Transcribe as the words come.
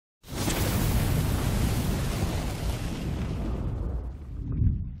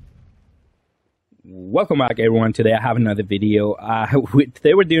Welcome back, everyone. Today I have another video.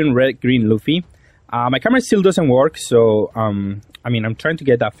 Today we're doing red green Luffy. My camera still doesn't work, so I'm trying to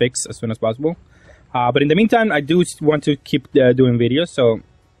get that fixed as soon as possible. But in the meantime, I do want to keep doing videos. So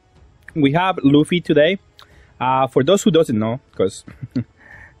we have Luffy today. For those who doesn't know, because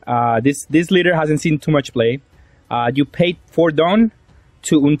this leader hasn't seen too much play, you paid 4 Dawn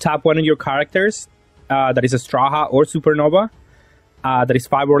to untap one of your characters that is a Straw Hat or Supernova. That is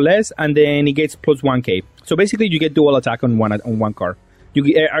 5 or less, and then it gets plus 1k. So basically, you get dual attack on one card.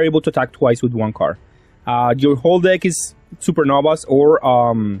 You are able to attack twice with one card. Your whole deck is Supernovas or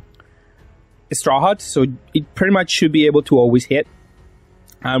Straw Hats, so it pretty much should be able to always hit.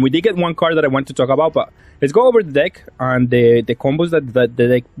 And we did get one card that I want to talk about, but let's go over the deck and the combos that the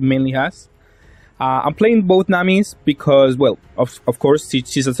deck mainly has. I'm playing both Namis because, well, of course,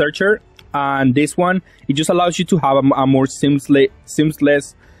 she's a searcher. And this one, it just allows you to have a more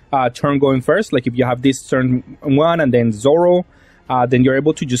seamless turn going first. Like if you have this turn 1 and then Zoro, then you're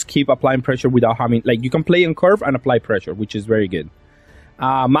able to just keep applying pressure without having, like, you can play on curve and apply pressure, which is very good.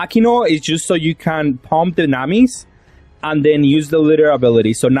 Makino is just so you can pump the Namis and then use the leader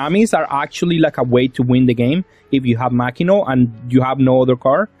ability. So Namis are actually like a way to win the game. If you have Makino and you have no other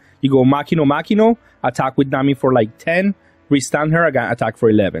card, you go Makino, attack with Nami for like 10, restand her, again attack for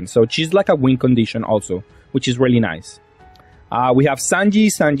 11. So she's like a win condition also, which is really nice. We have Sanji.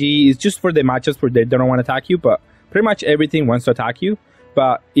 Sanji is just for the matchups where they don't want to attack you, but pretty much everything wants to attack you.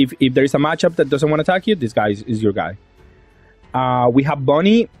 But if there's a matchup that doesn't want to attack you, this guy is your guy. We have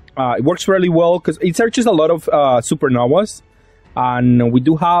Bunny. It works really well because it searches a lot of Supernovas. And we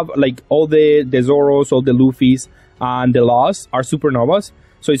do have like all the Zoros, all the Luffys, and the Laws are Supernovas.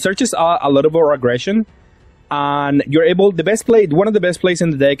 So it searches a lot of our aggression. And you're able, one of the best plays in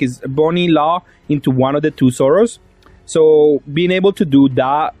the deck is Bonnie Law into one of the 2 Zoros. So being able to do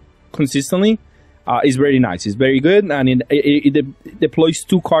that consistently is very nice. It's very good, and it deploys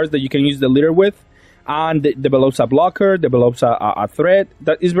 2 cards that you can use the leader with, and develops a blocker, develops a threat.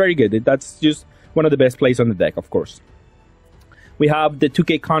 That is very good. That's just one of the best plays on the deck, of course. We have the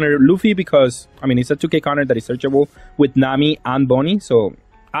 2k counter Luffy because, it's a 2k counter that is searchable with Nami and Bonnie. So,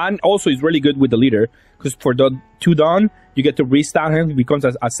 and also it's really good with the leader, because for the 2 Dawn, you get to restart him. He becomes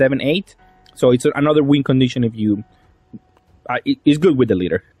a 7/8. So it's another win condition if you... it's good with the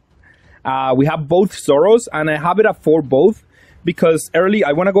leader. We have both Zoros, and I have it at 4 both, because early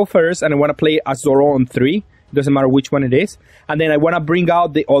I want to go first, and I want to play a Zoro on 3. It doesn't matter which one it is. And then I want to bring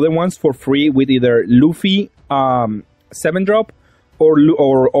out the other ones for free with either Luffy 7-drop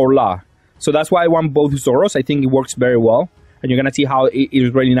or La. So that's why I want both Zoros. I think it works very well. And you're going to see how it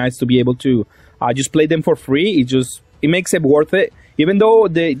is really nice to be able to just play them for free. It makes it worth it. Even though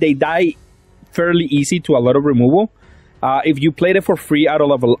they die fairly easy to a lot of removal, if you played it for free out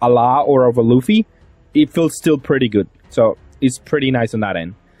of a La or of a Luffy, it feels still pretty good. So it's pretty nice on that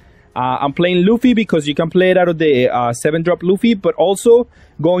end. I'm playing Luffy because you can play it out of the 7-drop Luffy, but also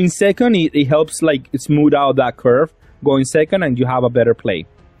going second, it helps like smooth out that curve. Going second, and you have a better play.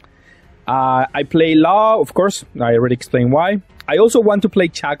 I play Law, of course. I already explained why. I also want to play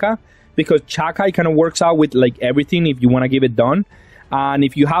Chaka, because Chaka kind of works out with like everything if you want to give it done. And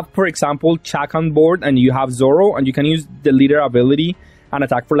if you have, for example, Chaka on board and you have Zoro, and you can use the leader ability and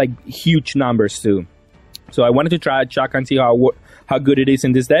attack for like huge numbers too. So I wanted to try Chaka and see how good it is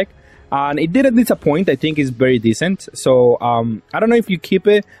in this deck. And it didn't disappoint. I think it's very decent. So I don't know if you keep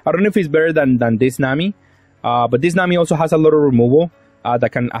it. I don't know if it's better than this Nami. But this Nami also has a lot of removal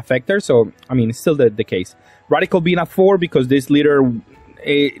that can affect her. So, it's still the case. Radical being a 4 because this leader,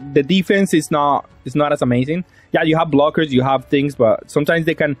 the defense is not as amazing. Yeah, you have blockers, you have things, but sometimes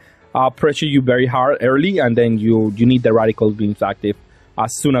they can pressure you very hard early, and then you need the Radical being active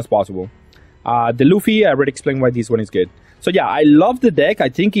as soon as possible. The Luffy, I already explained why this one is good. So yeah, I love the deck. I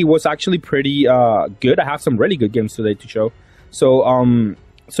think it was actually pretty good. I have some really good games today to show. So,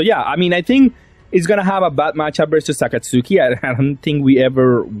 yeah, I think it's going to have a bad matchup versus Sakatsuki. I don't think we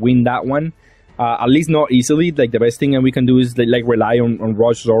ever win that one. At least not easily. Like, the best thing that we can do is like rely on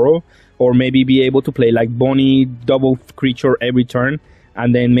Rush Zoro. Or maybe be able to play like Bonnie, double creature every turn.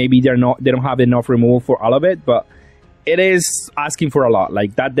 And then maybe they don't have enough removal for all of it. But it is asking for a lot.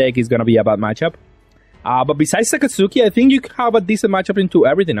 Like, that deck is going to be a bad matchup. But besides Sakatsuki, I think you have a decent matchup into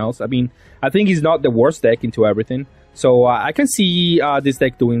everything else. I think he's not the worst deck into everything. So I can see this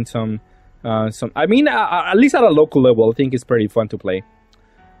deck doing some... at least at a local level, I think it's pretty fun to play.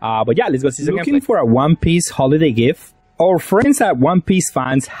 But yeah, let's go see some gameplay. Looking for a One Piece holiday gift? Our friends at One Piece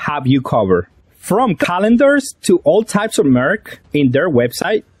Fans have you covered. From calendars to all types of merch in their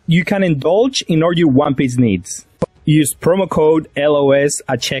website, you can indulge in all your One Piece needs. Use promo code LOS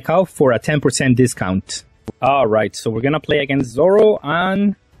at checkout for a 10% discount. Alright, so we're gonna play against Zoro,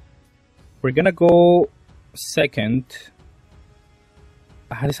 and we're gonna go second.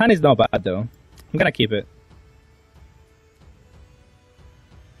 This hand is not bad though. I'm gonna keep it.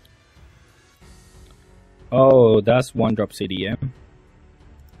 Oh, that's one drop city, yeah.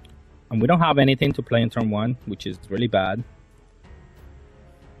 And we don't have anything to play in turn 1, which is really bad.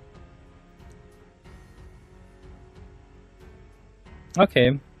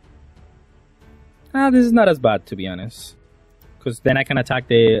 Okay. This is not as bad, to be honest. Because then I can attack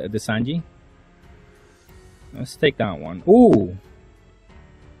the Sanji. Let's take that one. Ooh!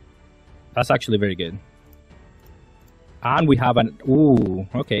 That's actually very good. And we have an... Ooh,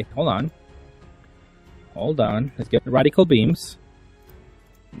 okay, hold on. Hold on, let's get Radical Beams.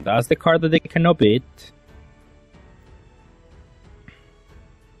 That's the card that they cannot beat.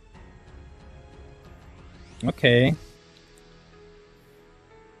 Okay.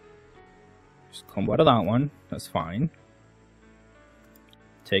 Just combo out of that one, that's fine.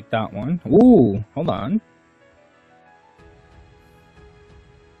 Take that one. Ooh, hold on.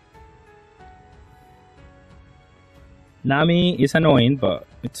 Nami is annoying, but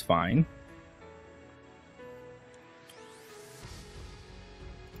it's fine.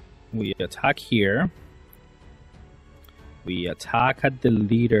 We attack here. We attack at the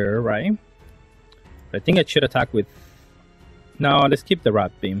leader, right? I think I should attack with... No, let's keep the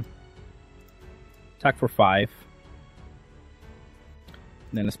Rat Beam. Attack for 5.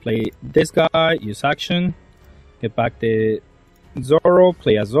 Then let's play this guy, use action. Get back the Zoro,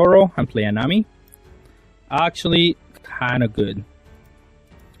 play a Zoro, and play a Nami. Actually, kind of good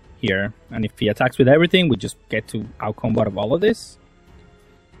here. And if he attacks with everything, we just get to out-combo out of all of this.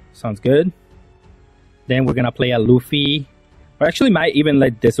 Sounds good. Then we're gonna play a Luffy. Or actually might even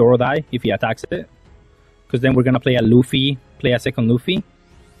let the Zoro die if he attacks it. Because then we're gonna play a Luffy, play a second Luffy.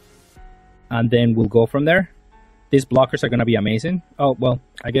 And then we'll go from there. These blockers are gonna be amazing. Oh, well,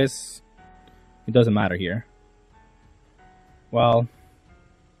 I guess it doesn't matter here. Well...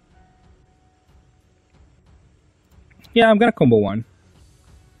 Yeah, I'm gonna combo one.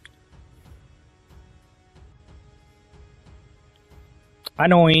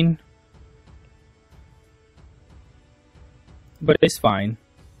 Annoying. But it's fine.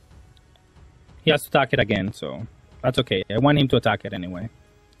 He has to attack it again, so that's okay. I want him to attack it anyway.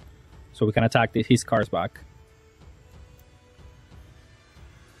 So we can attack his cars back.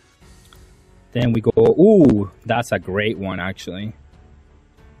 Then we go... Ooh, that's a great one, actually.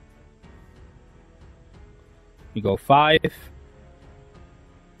 We go 5.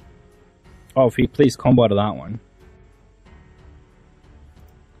 Oh, if he please combo out of that one.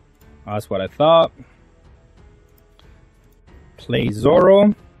 That's what I thought. Play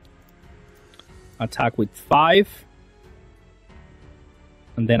Zoro. Attack with 5.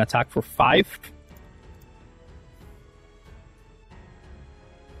 And then attack for 5.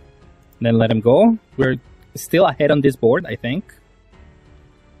 Then let him go. We're still ahead on this board, I think.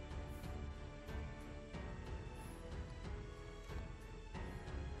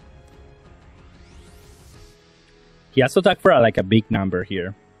 He has to attack for like a big number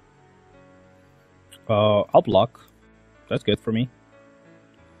here. I'll block. That's good for me.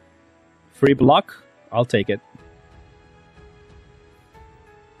 Free block. I'll take it.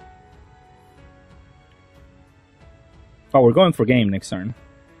 Oh, we're going for game next turn.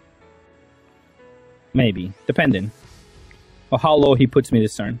 Maybe, depending on how low he puts me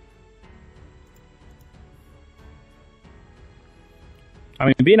this turn. I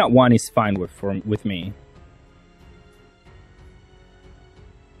mean, being at 1 is fine with me.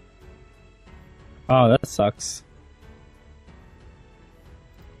 Oh, that sucks.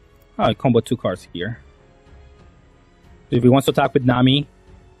 Oh, I combo 2 cards here. If he wants to attack with Nami...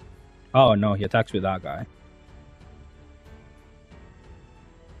 Oh no, he attacks with that guy.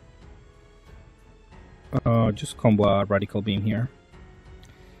 Just combo a Radical Beam here.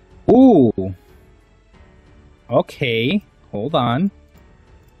 Ooh! Okay, hold on.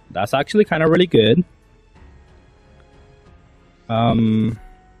 That's actually kind of really good. Definitely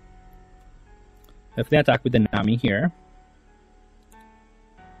attack with the Nami here.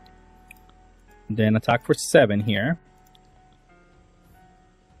 Then attack for 7 here.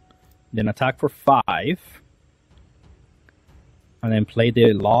 Then attack for 5. And then play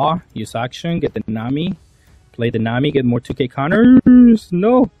the Law, use action, get the Nami. Play the Nami, get more 2k counters.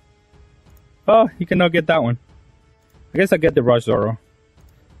 No! Oh, he cannot get that one. I guess I'll get the Rush Zoro.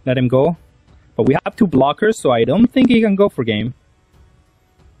 Let him go. But we have 2 blockers, so I don't think he can go for game.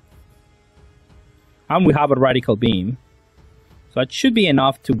 And we have a Radical Beam. So that should be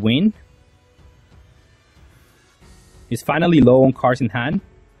enough to win. He's finally low on cards in hand.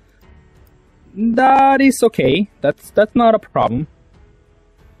 That is okay. That's not a problem.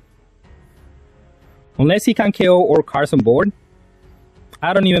 Unless he can KO all cards on board,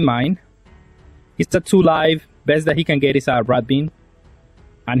 I don't even mind. He's at 2 life. Best that he can get is a Rat Beam,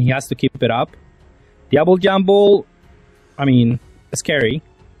 and he has to keep it up. Double Jumble, I mean, scary.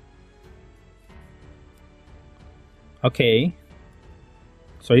 Okay.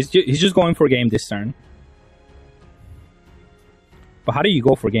 So he's just going for game this turn. But how do you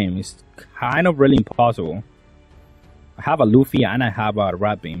go for game? It's kind of really impossible. I have a Luffy and I have a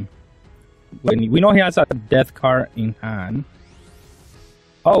Rat Beam. We know he has a death card in hand.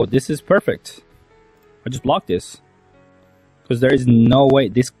 Oh, this is perfect. I just blocked this. Because there is no way.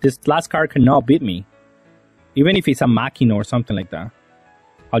 This last card cannot beat me. Even if it's a Machina or something like that.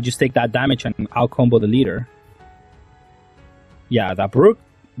 I'll just take that damage and I'll combo the leader. Yeah, that Brook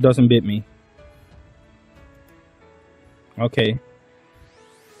doesn't beat me. Okay.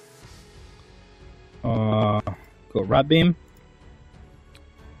 Go Rat Beam.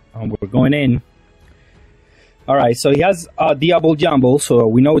 We're going in. Alright, so he has a Double Jumble, so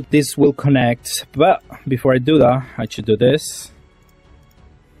we know this will connect. But before I do that, I should do this.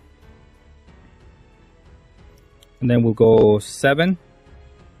 And then we'll go 7.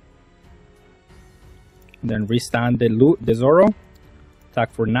 And then restand the Zoro.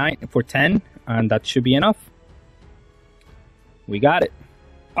 Attack for 10, and that should be enough. We got it.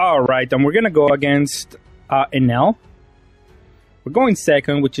 Alright, and we're gonna go against Enel. We're going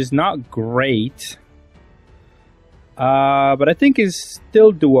second, which is not great. But I think it's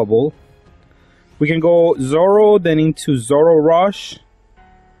still doable. We can go Zoro, then into Zoro Rush.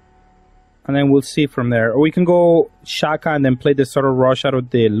 And then we'll see from there. Or we can go Shaka and then play the Zoro Rush out of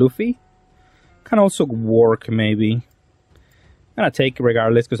the Luffy. Can also work, maybe. I'm gonna take it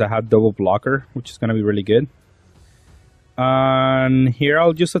regardless because I have double blocker, which is gonna be really good. And here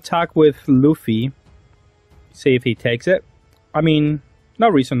I'll just attack with Luffy. See if he takes it. I mean, no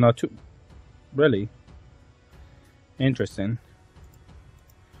reason not to. Really. Interesting.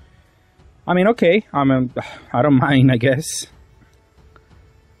 I mean, okay. I don't mind, I guess.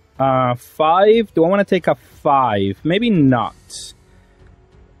 5. Do I want to take a 5? Maybe not.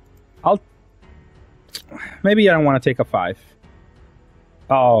 Maybe I don't want to take a 5.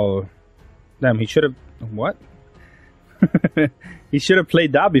 Oh. Damn, he should have... What? He should have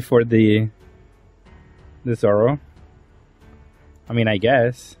played that before the Zoro. I mean, I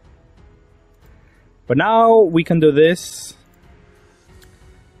guess. But now we can do this.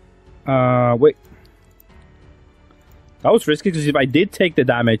 Wait. That was risky because if I did take the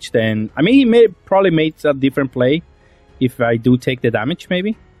damage, then... I mean, he probably made a different play if I do take the damage,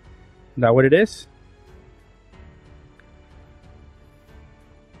 maybe. Is that what it is?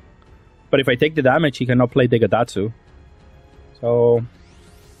 But if I take the damage, he cannot play Degadatsu. So,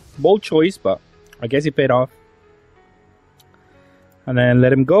 bold choice, but I guess he paid off. And then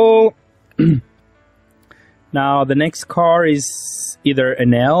let him go. Now, the next card is either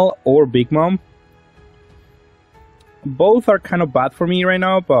Enel or Big Mom. Both are kind of bad for me right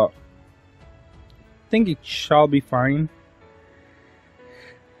now, but I think it shall be fine.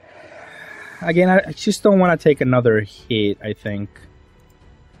 Again, I just don't want to take another hit, I think.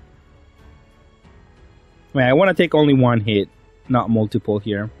 I mean, I want to take only one hit, not multiple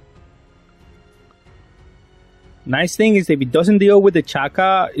here. Nice thing is if it doesn't deal with the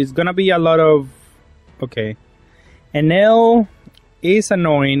Chaka, it's gonna be a lot of... Okay. Enel is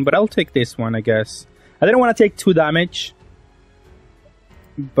annoying, but I'll take this one, I guess. I didn't want to take 2 damage.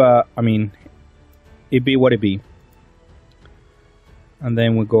 But, I mean, it be what it be. And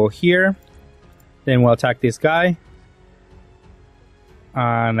then we'll go here. Then we'll attack this guy.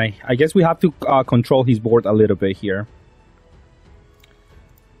 And I guess we have to control his board a little bit here.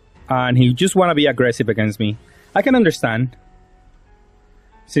 And he just want to be aggressive against me. I can understand.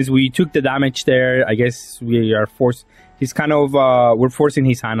 Since we took the damage there, I guess we are forced... He's kind of... we're forcing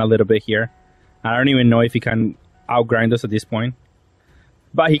his hand a little bit here. I don't even know if he can outgrind us at this point.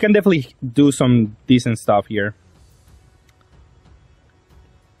 But he can definitely do some decent stuff here.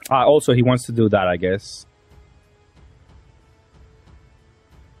 Also, he wants to do that, I guess.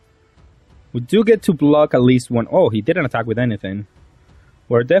 We do get to block at least one... Oh, he didn't attack with anything.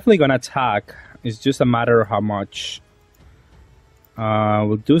 We're definitely going to attack. It's just a matter of how much.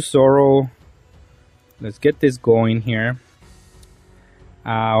 We'll do Zoro. Let's get this going here.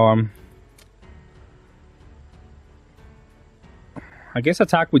 I guess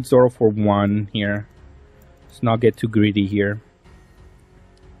attack with Zoro for 1 here. Let's not get too greedy here.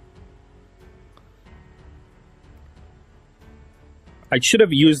 I should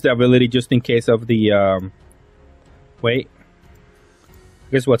have used the ability just in case of the Wait.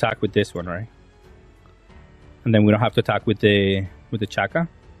 I guess we'll attack with this one, right? And then we don't have to attack with the Chaka.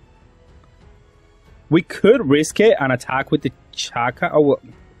 We could risk it and attack with the Chaka. Oh, well,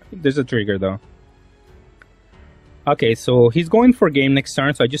 there's a trigger though. Okay, so he's going for game next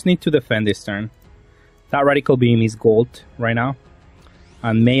turn, so I just need to defend this turn. That Radical Beam is gold right now,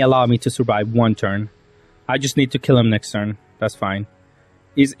 and may allow me to survive one turn. I just need to kill him next turn. That's fine.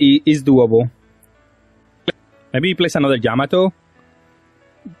 Is doable. Maybe he plays another Yamato,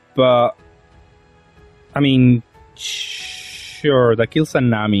 but I mean, sure, that kills a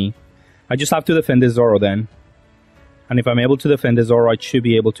Nami. I just have to defend the Zoro then, and if I'm able to defend the Zoro, I should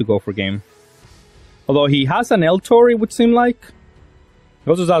be able to go for game. Although he has an L-Tor, it would seem like.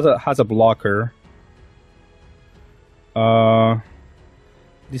 He also has a blocker.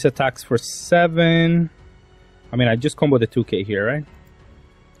 This attacks for 7. I mean, I just combo the 2k here, right?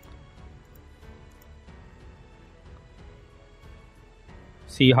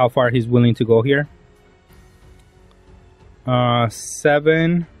 See how far he's willing to go here.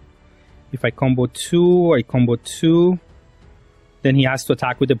 7. If I combo 2, I combo 2. Then he has to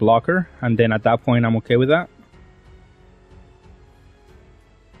attack with the blocker, and then at that point I'm okay with that.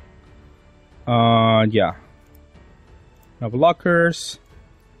 Yeah. No blockers.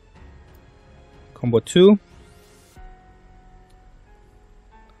 Combo 2.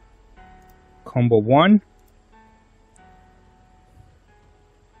 Combo 1.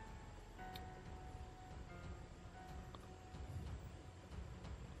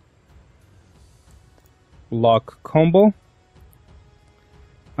 Block combo.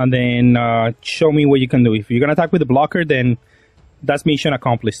 And then show me what you can do. If you're going to attack with the blocker, then that's mission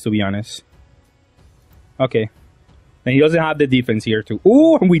accomplished, to be honest. Okay. And he doesn't have the defense here, too.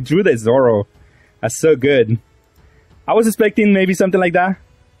 Ooh, and we drew the Zoro. That's so good. I was expecting maybe something like that.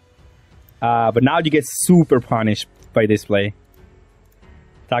 But now you get super punished by this play.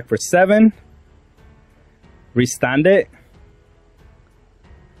 Attack for 7. Restand it.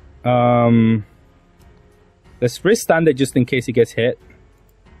 Let's restand it just in case he gets hit.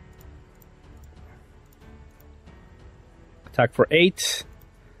 Attack for 8.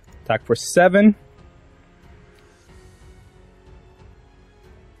 Attack for 7.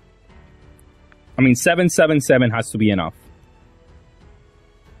 I mean, 7, 7, 7 has to be enough.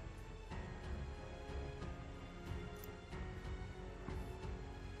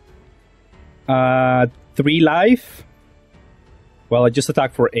 Uh, 3 life. Well, I just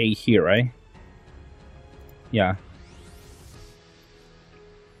attack for 8 here, right? Yeah.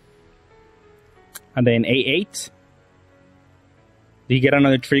 And then A8. Did he get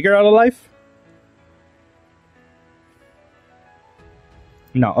another trigger out of life?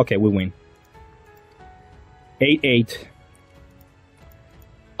 No, okay, we win. 8-8.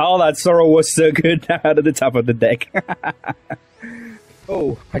 Oh, that Zoro was so good out of the top of the deck.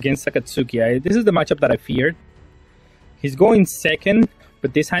 Oh, against Sakatsuki. This is the matchup that I feared. He's going second,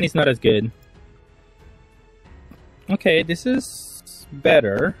 but this hand is not as good. Okay, this is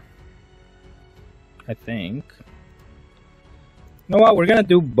better. I think. You know what? We're gonna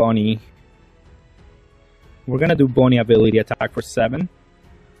do Bonnie. We're gonna do Bonnie ability attack for 7.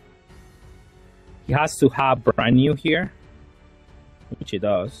 He has to have brand new here, which he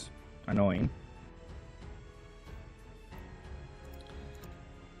does. Annoying.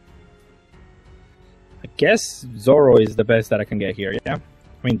 I guess Zoro is the best that I can get here, yeah?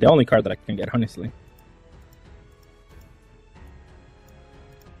 I mean, the only card that I can get, honestly.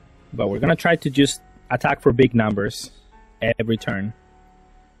 But we're gonna try to just attack for big numbers every turn.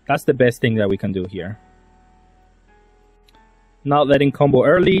 That's the best thing that we can do here. Not letting combo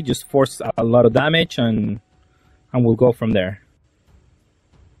early, just force a lot of damage and we'll go from there.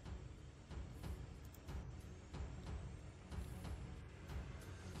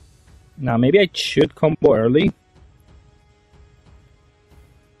 Now maybe I should combo early.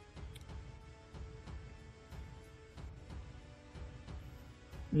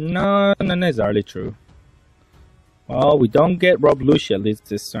 No, not necessarily true. Well, we don't get Rob Lucia at least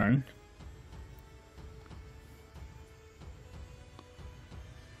this turn.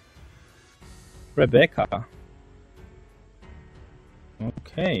 Rebecca.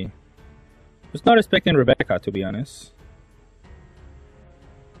 Okay. Was not expecting Rebecca, to be honest.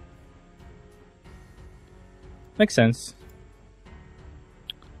 Makes sense.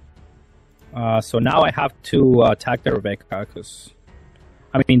 So now I have to attack the Rebecca, because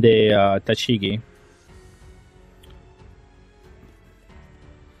I mean the Tashigi.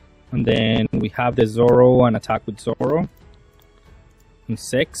 And then we have the Zoro and attack with Zoro. And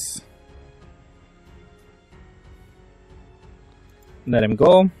 6. Let him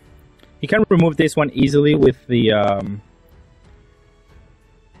go. He can remove this one easily with the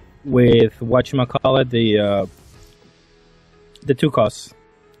with whatchamacallit, the 2 costs.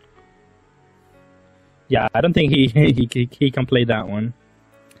 Yeah, I don't think he can play that one.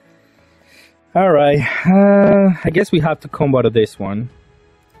 Alright, I guess we have to combo to this one.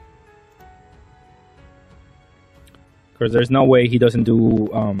 Because there's no way he doesn't do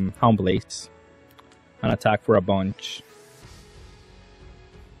Hound Blaze. An attack for a bunch.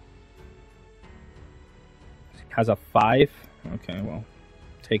 Has a 5. Okay, well,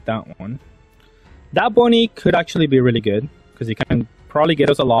 take that one. That bunny could actually be really good. Because he can probably get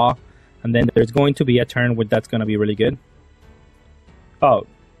us a law. And then there's going to be a turn where that's going to be really good. Oh,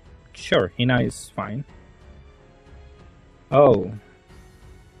 sure, Hina is fine. Oh.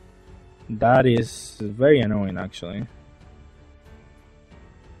 That is very annoying, actually.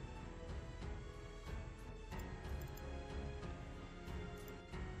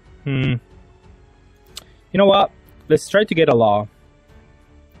 You know what? Let's try to get a law.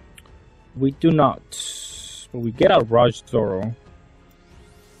 We do not. But we get a Rush Zoro.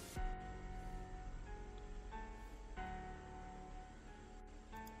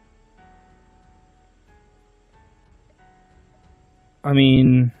 I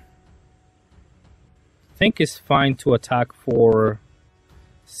mean, I think it's fine to attack for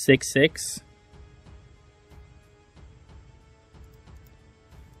 6/6.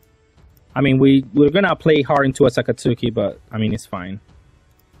 I mean, we're gonna play hard into a Sakatsuki, but I mean, it's fine.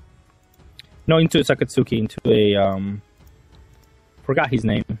 No, into a Sakatsuki, into a forgot his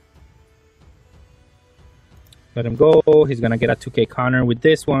name. Let him go. He's gonna get a 2K counter with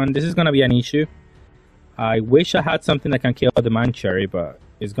this one. This is gonna be an issue. I wish I had something that can kill the Mancherry, but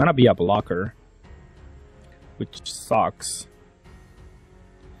it's gonna be a blocker, which sucks.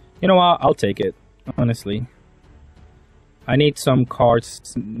 You know what? I'll take it, honestly. I need some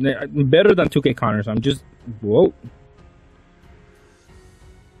cards better than 2K counters. I'm just... Whoa.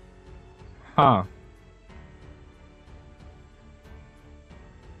 Huh.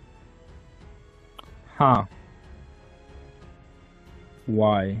 Huh.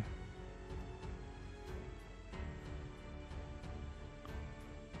 Why?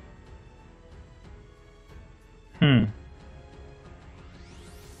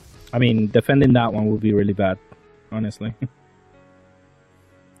 I mean, defending that one would be really bad, honestly.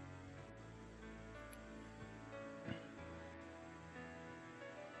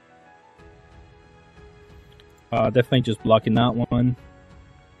 Definitely just blocking that one.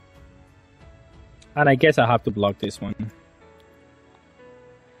 And I guess I have to block this one.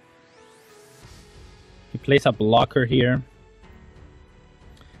 He plays a blocker here.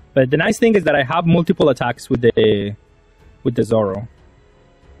 But the nice thing is that I have multiple attacks with the Zoro.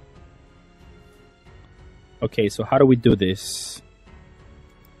 Okay, so how do we do this?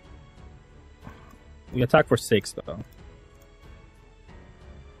 We attack for 6 though.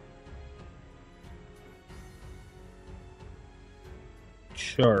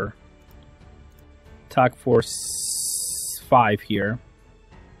 Sure. Attack for 5 here.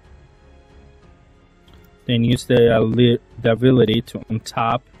 Then use the ability to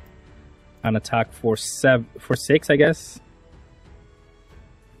untap and attack for 6, I guess.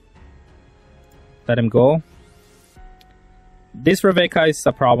 Let him go. This Rebecca is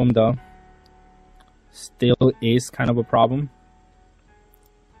a problem though. Still is kind of a problem.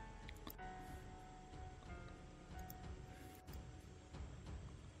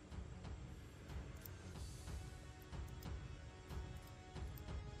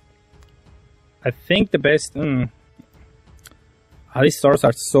 I think the best... These stars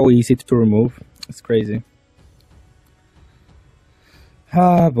are so easy to remove. It's crazy.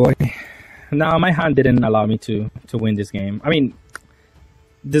 Ah, boy. No, my hand didn't allow me to win this game. I mean,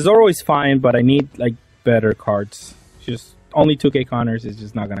 the Zoro is fine, but I need like better cards. Just only 2K counters is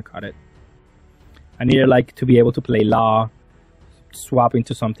just not gonna cut it. I need like to be able to play Law, swap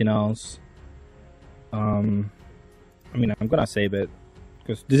into something else. I mean, I'm gonna save it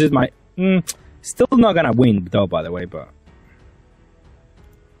because this is my still not gonna win though, by the way, but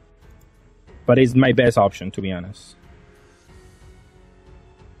it's my best option, to be honest.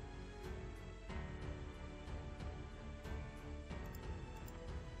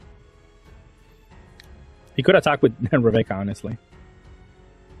 He could attack with Rebecca, honestly.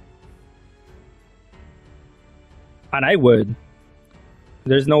 And I would.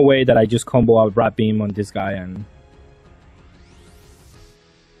 There's no way that I just combo a Rat Beam on this guy and...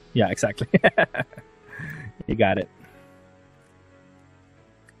 Yeah, exactly. You got it.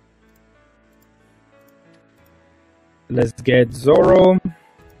 Let's get Zoro.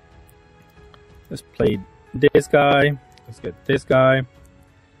 Let's play this guy. Let's get this guy.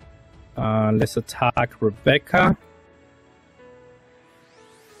 Let's attack Rebecca.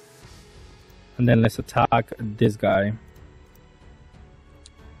 And then let's attack this guy.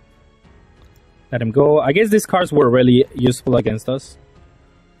 Let him go. I guess these cards were really useful against us.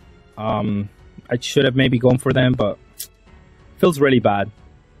 I should have maybe gone for them, but feels really bad.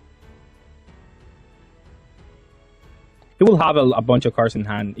 He will have a bunch of cards in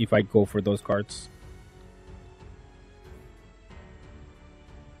hand if I go for those cards.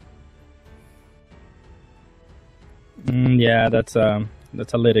 Yeah, that's a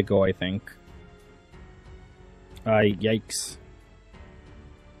let it go, I think. Yikes.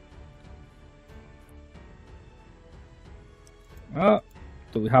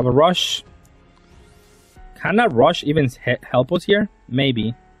 Do we have a rush? Can that rush even help us here?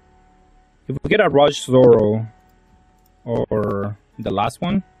 Maybe. If we get a rush Zoro or the last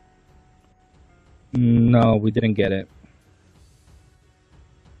one. No, we didn't get it.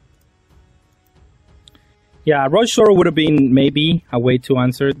 Yeah, rush Zoro would have been maybe a way to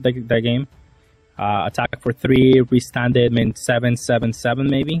answer that game. Attack for 3, restand it, mean 7, 7, 7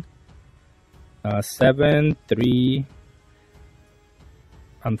 maybe. 7, 3,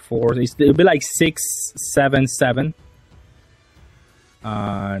 and 4. It'll be like 6, 7, 7.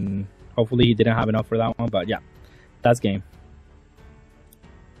 And hopefully he didn't have enough for that one, but yeah, that's game.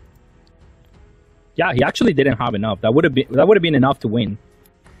 Yeah, he actually didn't have enough. That would have been enough to win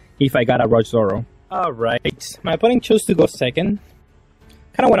if I got a rush Zoro. All right, my opponent chose to go second.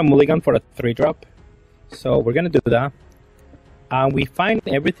 Kind of want a mulligan for a 3-drop, so we're gonna do that. We find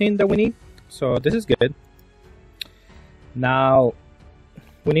everything that we need, so this is good. Now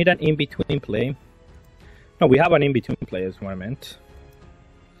we need an in-between play. No, we have an in-between play is what I meant.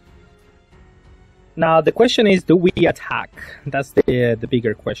 Now the question is, do we attack? That's the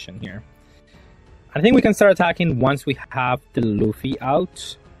bigger question here. I think we can start attacking once we have the Luffy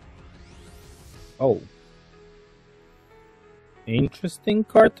out. Oh. Interesting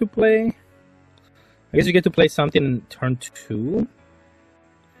card to play. I guess you get to play something in turn 2.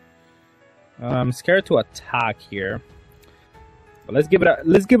 I'm scared to attack here. But let's give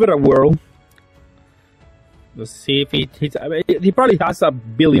it a whirl. Let's see if he probably has a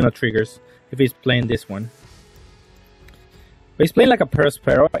billion of triggers if he's playing this one. But he's playing like a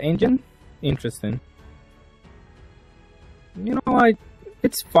Prospero engine. Interesting. You know,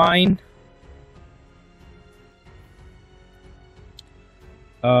 it's fine.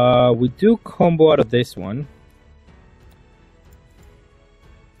 We do combo out of this one.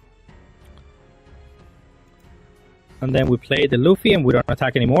 And then we play the Luffy and we don't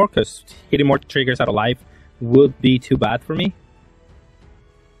attack anymore because hitting more triggers out of life would be too bad for me.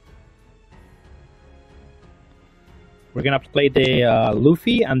 We're gonna play the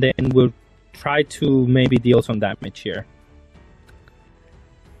Luffy and then we'll try to maybe deal some damage here.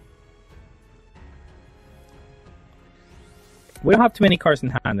 We don't have too many cards in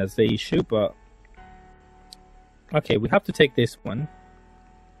hand, that's the issue, but... Okay, we have to take this one.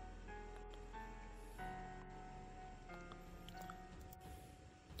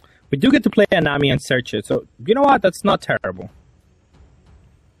 We do get to play Anami and search it, so you know what? That's not terrible.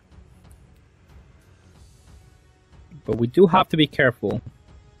 But we do have to be careful.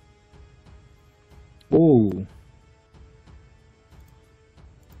 Ooh.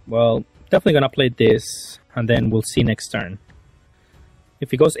 Well, definitely gonna play this, and then we'll see next turn. If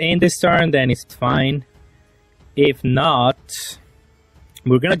he goes in this turn, then it's fine. If not,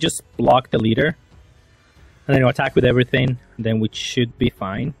 we're gonna just block the leader. And then attack with everything, then we should be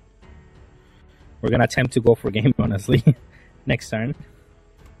fine. We're gonna attempt to go for game, honestly, next turn.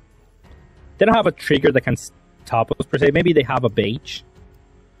 They don't have a trigger that can stop us, per se. Maybe they have a Beige.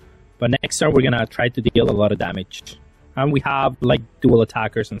 But next turn, we're gonna try to deal a lot of damage. And we have, like, dual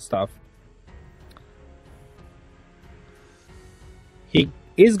attackers and stuff. He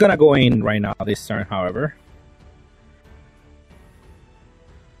is gonna go in right now this turn, however.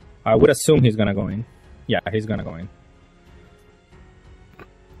 I would assume he's gonna go in. Yeah, he's gonna go in.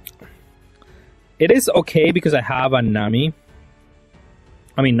 It is okay because I have a Nami.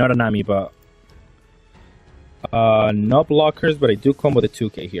 I mean, not a Nami, but... no blockers, but I do combo the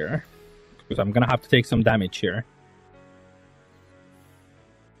 2k here. Because I'm gonna have to take some damage here.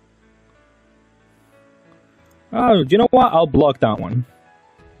 Oh, you know what? I'll block that one.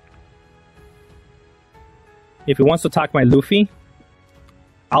 If he wants to attack my Luffy,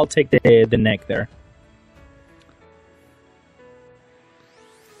 I'll take the neck there.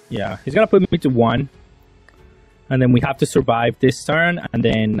 Yeah, he's gonna put me to 1. And then we have to survive this turn and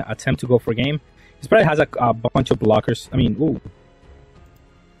then attempt to go for game. He probably has a bunch of blockers. I mean, ooh.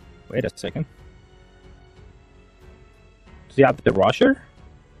 Wait a second. Does he have the rusher?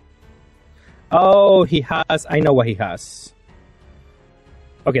 Oh, he has. I know what he has.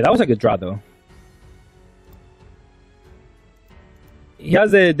 Okay, that was a good draw, though. He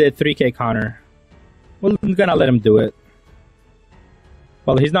has the 3K counter. Well, I'm gonna let him do it.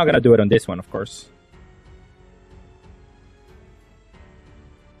 Well, he's not gonna do it on this one, of course.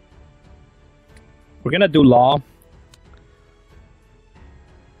 We're gonna do Law.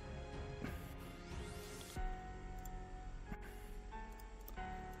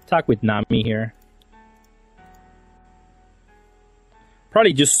 Attack with Nami here.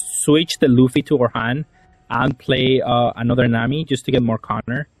 Probably just switch the Luffy to our hand and play another Nami just to get more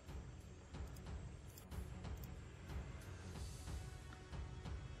counter.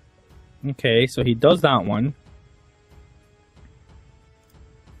 Okay, so he does that one.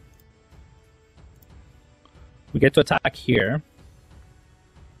 We get to attack here.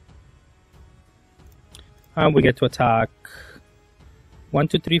 And we get to attack 1,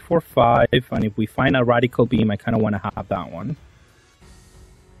 2, 3, 4, 5. And if we find a Radical Beam, I kind of want to have that one.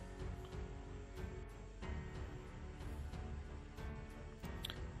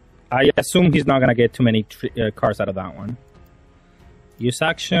 I assume he's not going to get too many cards out of that one. Use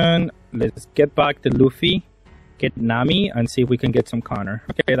action. Let's get back to Luffy. Get Nami and see if we can get some counter.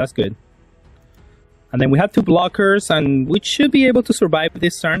 Okay, that's good. And then we have 2 blockers, and we should be able to survive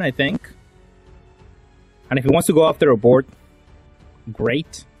this turn, I think. And if he wants to go after a board,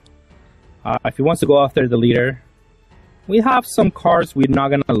 great. If he wants to go after the leader, we have some cards we're not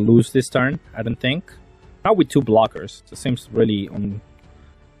going to lose this turn, I don't think. Not with 2 blockers. It seems really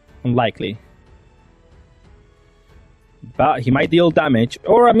unlikely. But he might deal damage,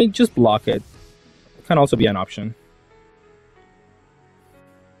 or I mean, just block it. Can also be an option.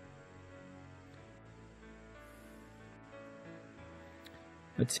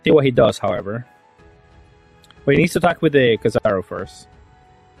 Let's see what he does, however. But he needs to attack with the Kizaru first.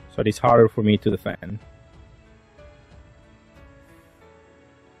 So it's harder for me to defend.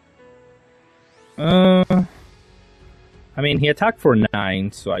 I mean, he attacked for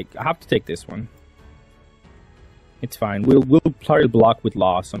 9, so I have to take this one. It's fine. We'll probably block with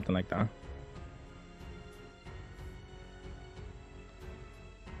Law, something like that.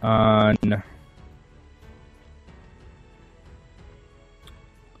 No.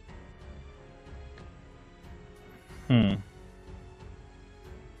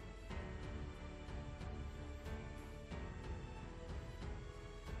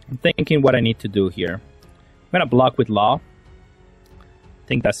 I'm thinking what I need to do here. I'm gonna block with Law. I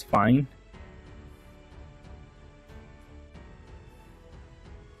think that's fine.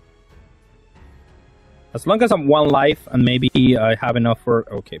 As long as I'm 1 life and maybe I have enough for...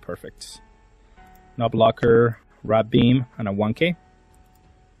 Okay, perfect. No blocker, Rat Beam, and a 1K.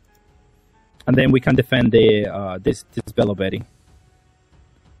 And then we can defend the this Bello Betty.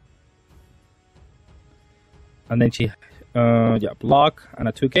 And then she... yeah, block and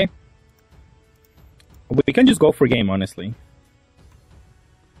a 2K. We can just go for game, honestly.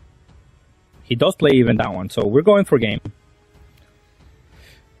 He does play even that one, so we're going for game.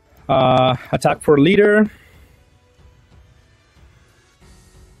 Attack for leader.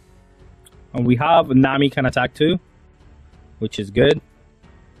 And we have Nami can attack too, which is good.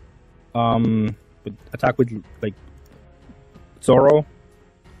 Attack with like Zoro.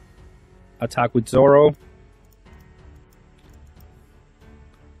 Attack with Zoro.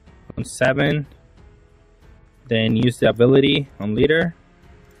 On 7. Then use the ability on leader.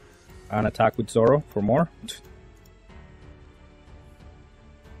 And attack with Zoro for more.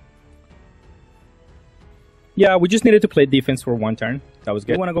 Yeah, we just needed to play defense for 1 turn. That was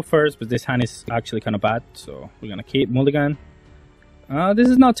good. I want to go first, but this hand is actually kind of bad. So we're going to keep mulligan. This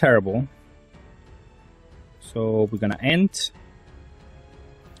is not terrible. So we're going to end.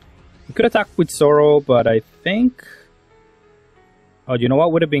 We could attack with Zoro, but I think... Oh, you know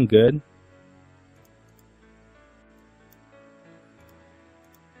what would have been good?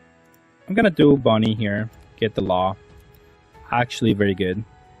 I'm going to do Bonnie here. Get the Law. Actually, very good.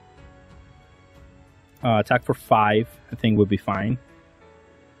 Attack for 5, I think would be fine.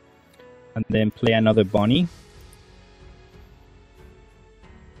 And then play another Bonnie.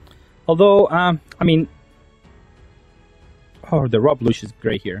 Although, I mean... Oh, the raw blush is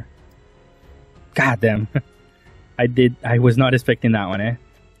great here. God damn. I was not expecting that one, eh?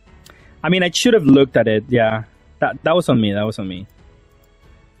 I mean, I should have looked at it, yeah. That was on me, that was on me.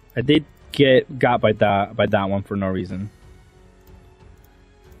 I did got by that one for no reason.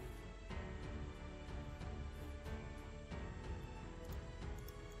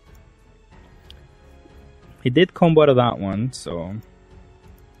 He did combo to that one, so...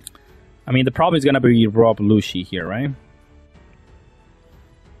 I mean, the problem is going to be Rob Lushi here, right?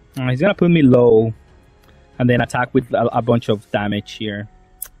 He's gonna put me low, and then attack with a bunch of damage here.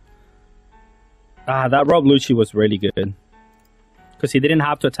 That Rob Lucci was really good, because he didn't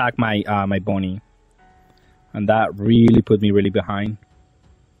have to attack my my Bonnie, and that really put me really behind.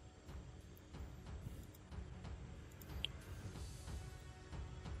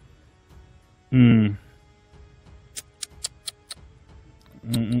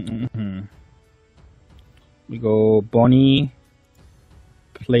 We go Bonnie,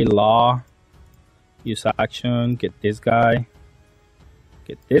 play Law, use action, get this guy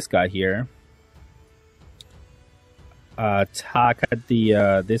here. Attack at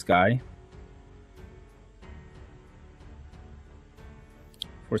the this guy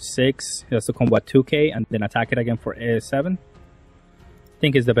for 6. He has to combo at 2k and then attack it again for 7. I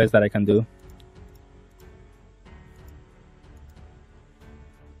think it's the best that I can do.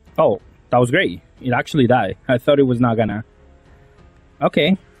 Oh, that was great. It actually died. I thought it was not gonna.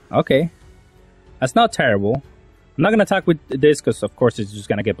 Okay. That's not terrible. I'm not gonna attack with this because of course it's just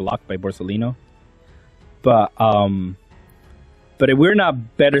gonna get blocked by Borsellino. But we're in a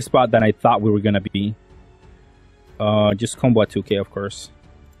better spot than I thought we were gonna be. Just combo at 2k, of course.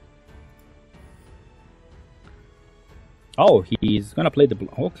 Oh, he's gonna play the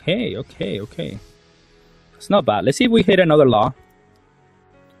okay. It's not bad. Let's see if we hit another Law.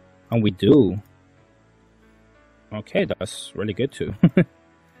 And we do. Okay, that's really good too.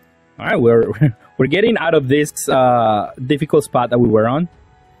 All right, we're getting out of this difficult spot that we were on.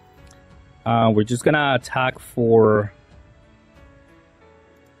 We're just gonna attack for.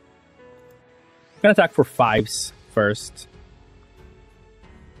 I'm gonna attack for 5s first.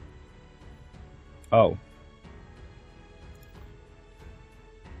 Oh.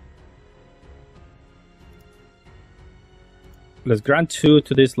 Let's grant 2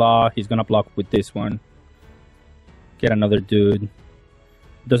 to this Law. He's gonna block with this one. Get another dude.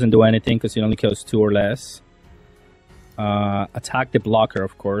 Doesn't do anything because he only kills 2 or less. Attack the blocker,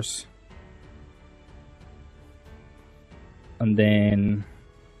 of course. And then...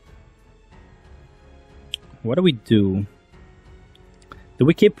 what do we do? Do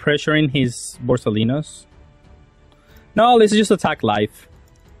we keep pressuring his Borsallinos? No, let's just attack life.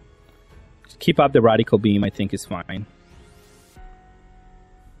 Just keep up the Radical Beam, I think is fine.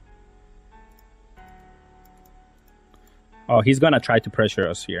 Oh, he's gonna try to pressure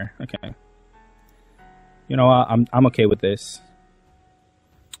us here. Okay. You know what? I'm okay with this.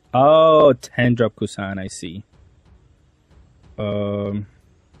 Oh, 10 drop Kusan, I see. Wow,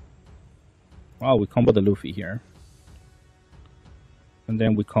 we combo the Luffy here. And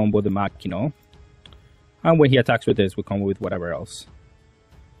then we combo the Makino. And when he attacks with this, we combo with whatever else.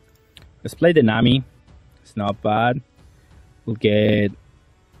 Let's play the Nami. It's not bad. We'll get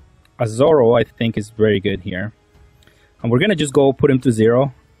a Zoro, I think is very good here. And we're gonna just go put him to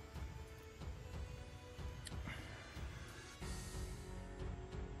 0.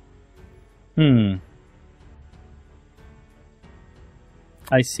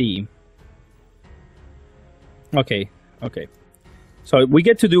 I see. Okay. So we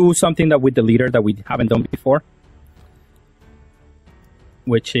get to do something that with the leader that we haven't done before.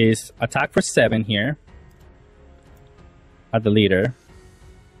 Which is attack for 7 here. At the leader.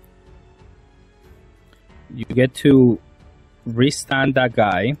 You get to restand that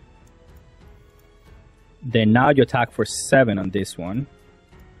guy. Then now you attack for 7 on this one.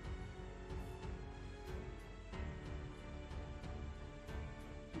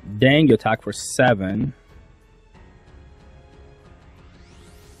 Then you attack for 7.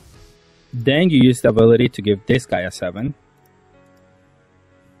 Then you use the ability to give this guy a 7.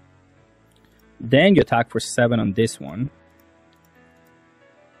 Then you attack for 7 on this one.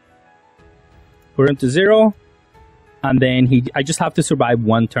 Put him to 0. And then I just have to survive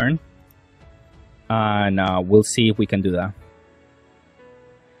 1 turn. And we'll see if we can do that.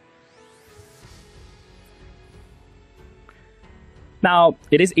 Now,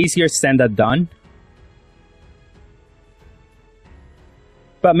 it is easier said than done.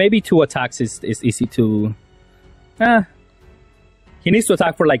 But maybe 2 attacks is easy to... He needs to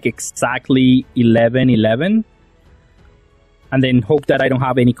attack for like exactly 11. And then hope that I don't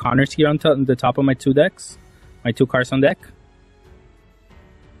have any counters here on the top of my 2 decks. My 2 cards on deck.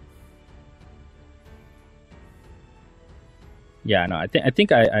 Yeah, no, I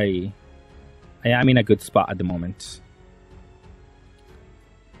think I am in a good spot at the moment.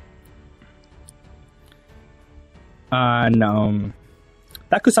 And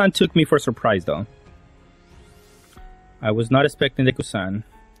that Kusan took me for a surprise though. I was not expecting the Kusan.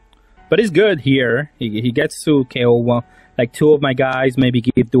 But it's good here. He gets to KO like 2 of my guys, maybe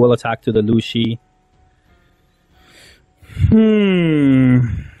give dual attack to the Luffy.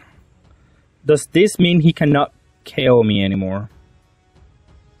 Does this mean he cannot KO me anymore?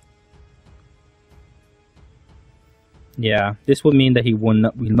 Yeah, this will mean that he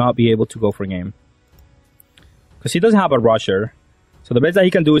will not be able to go for game. Because he doesn't have a rusher. So the best that he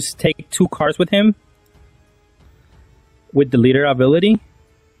can do is take 2 cards with him. With the leader ability.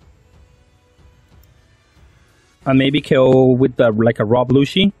 And maybe KO with the, like a Rob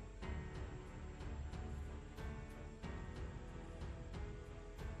Lucy.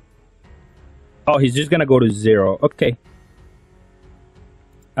 Oh, he's just gonna go to 0. Okay.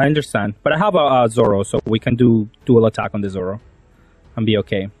 I understand. But I have a Zoro, so we can do dual attack on the Zoro. And be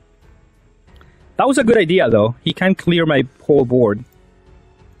okay. That was a good idea, though. He can clear my whole board.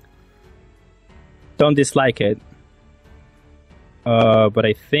 Don't dislike it. But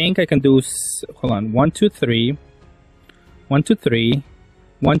I think I can do... Hold on. 1, 2, 3. 1, 2, 3.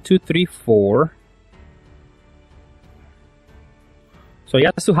 1, 2, 3, 4. So he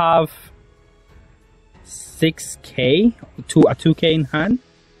has to have 6k, a 2k in hand.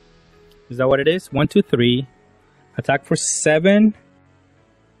 Is that what it is? 1, 2, 3. Attack for 7.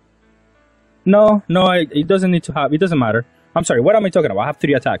 No, it doesn't need to have. It doesn't matter. I'm sorry. What am I talking about? I have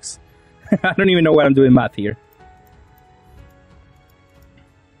 3 attacks. I don't even know what I'm doing math here.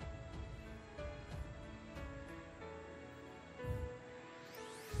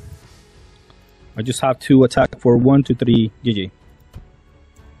 I just have 2 attack for 1, 2, 3. GG.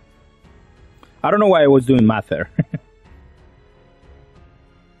 I don't know why I was doing math there.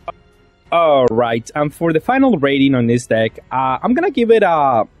 Alright, and for the final rating on this deck, I'm gonna give it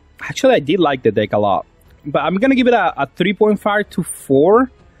a... Actually, I did like the deck a lot. But I'm gonna give it a 3.5 to 4.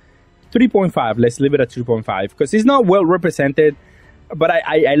 3.5, let's leave it at 3.5. Because it's not well represented. But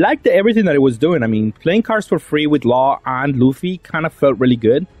I liked everything that it was doing. I mean, playing cards for free with Law and Luffy kind of felt really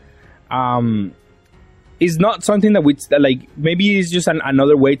good. It's not something that we... Like, maybe it's just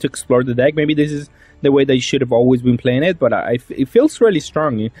another way to explore the deck. Maybe this is the way they should have always been playing it, but it feels really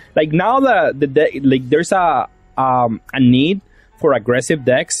strong. Like now the deck, like there's a need for aggressive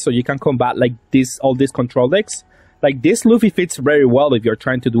decks, so you can combat like all these control decks. Like this Luffy fits very well if you're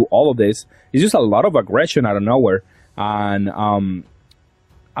trying to do all of this. It's just a lot of aggression out of nowhere, and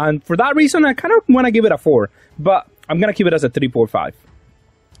for that reason, I kind of want to give it a 4, but I'm gonna keep it as a 3.5.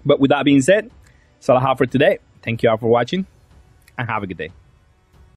 But with that being said, that's all I have for today. Thank you all for watching, and have a good day.